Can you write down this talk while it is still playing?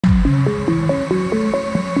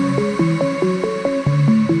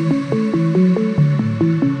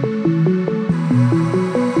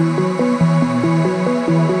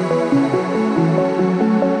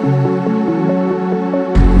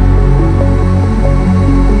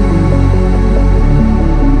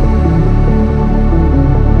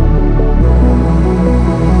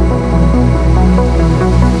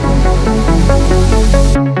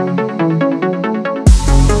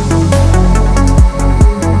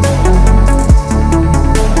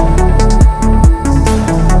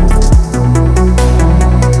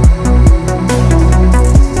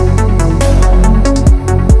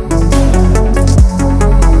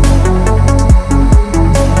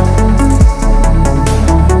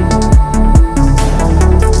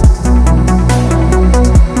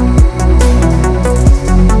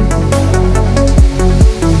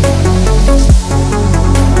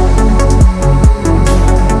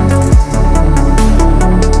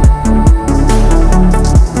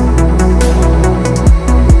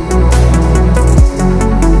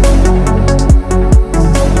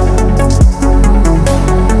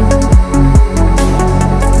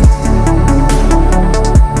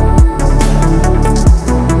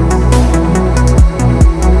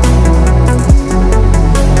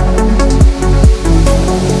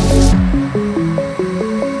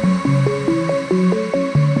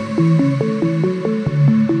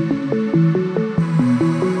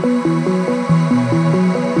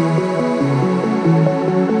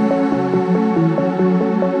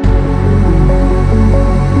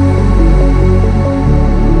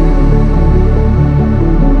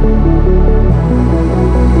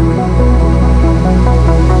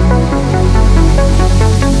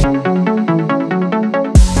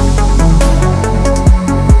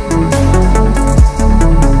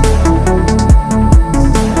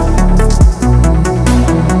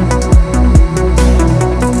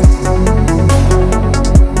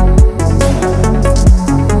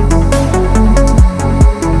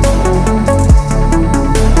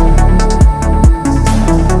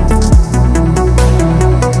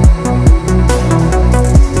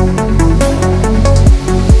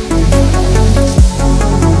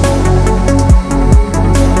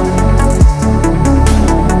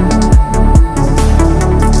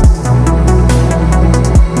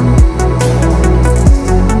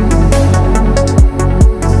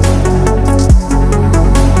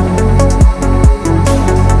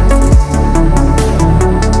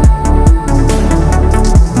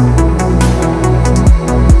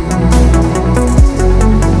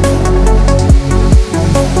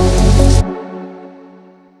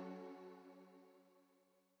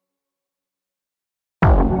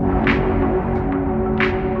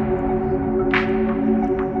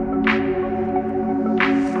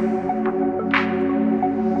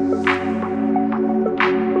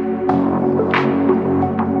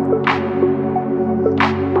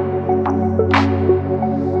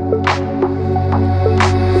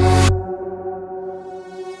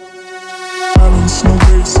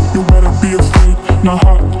not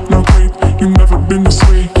hot, not great. You've never been this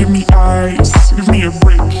way. Give me ice, give me a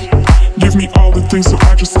break. Give me all the things so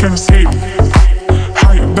I just can't escape.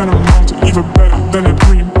 Higher than a mountain, even better than a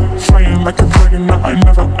dream. Flying like a dragon that I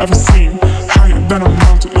never ever seen. Higher than a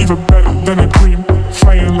mountain, even better than a dream.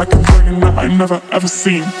 Flying like a dragon that I never ever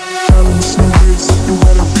seen. Balance, no ways, you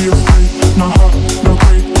better be afraid. Not hot, not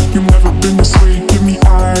great, you've never been this way. Give me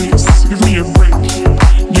ice, give me a break.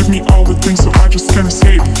 Give me all the things so I just can't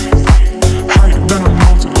escape. Higher than a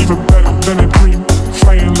mountain, even better than a dream.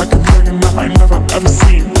 Flying like a dragon that I never ever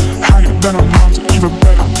seen. Higher than a mountain, even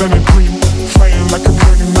better than a dream. Flying like a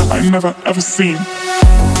dragon that I never ever seen.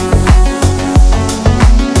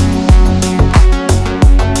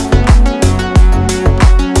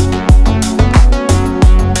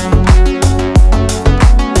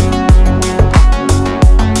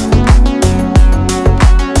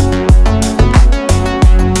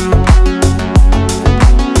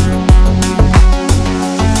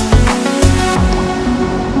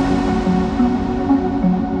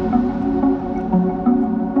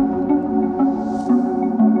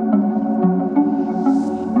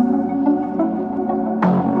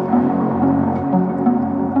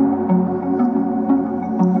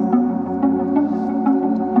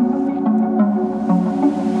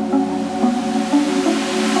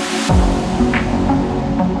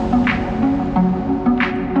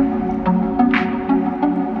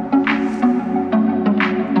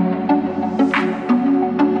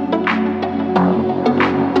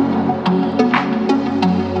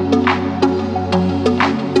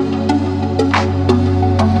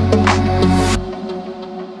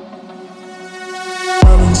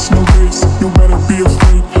 No ways, you better be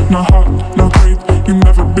afraid. Not hot, not great, you've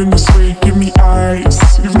never been this way. Give me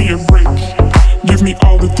ice, give me a break. Give me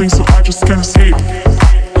all the things so I just can't escape.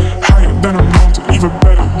 Higher than a mountain, even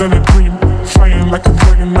better than a dream. Flying like a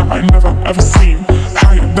dragon that I never ever seen.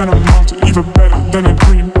 Higher than a mountain, even better than a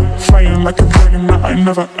dream. Flying like a dragon that I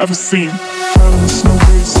never ever seen. Balance, no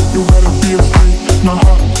ways, you better be afraid. Not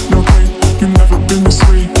hot, not great, you've never been this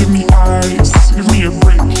way. Give me ice, give me a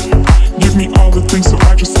break. Give me all the things so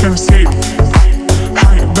I just can't escape.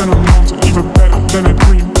 Higher than a mountain, even better than a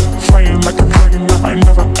dream. Flying like a dragon that I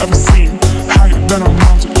never ever seen. Higher than a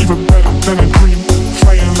mountain, even better than a dream.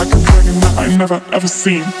 Flying like a dragon that I never ever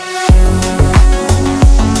seen.